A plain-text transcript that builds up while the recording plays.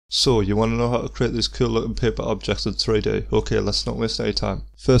So, you want to know how to create these cool looking paper objects in 3D? Okay, let's not waste any time.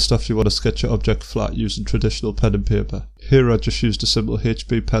 First off, you want to sketch your object flat using traditional pen and paper. Here I just used a simple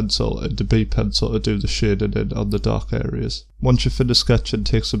HB pencil and a B pencil to do the shading in on the dark areas. Once you finish sketching,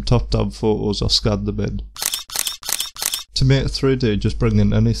 take some top down photos or scan them in. To make it 3D, just bring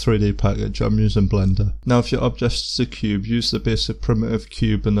in any 3D package. I'm using Blender. Now if your object is a cube, use the basic primitive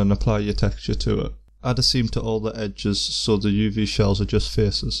cube and then apply your texture to it. Add a seam to all the edges so the UV shells are just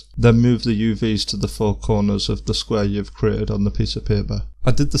faces. Then move the UVs to the four corners of the square you've created on the piece of paper. I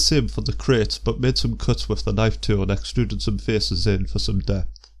did the same for the crates, but made some cuts with the knife tool and extruded some faces in for some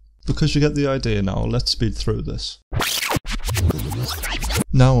depth. Because you get the idea now, let's speed through this.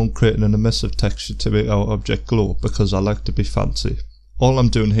 Now I'm creating an emissive texture to make our object glow because I like to be fancy. All I'm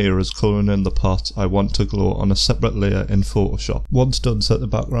doing here is colouring in the part I want to glow on a separate layer in Photoshop. Once done, set the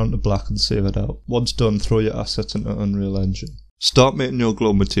background to black and save it out. Once done, throw your assets into Unreal Engine. Start making your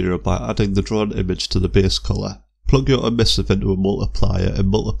glow material by adding the drawn image to the base colour. Plug your emissive into a multiplier and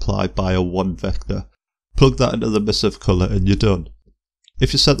multiply by a 1 vector. Plug that into the emissive colour and you're done.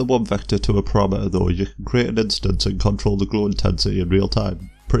 If you set the 1 vector to a parameter though, you can create an instance and control the glow intensity in real time.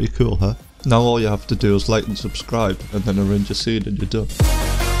 Pretty cool, huh? Now all you have to do is like and subscribe, and then arrange your scene and you're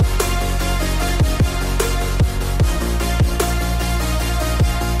done.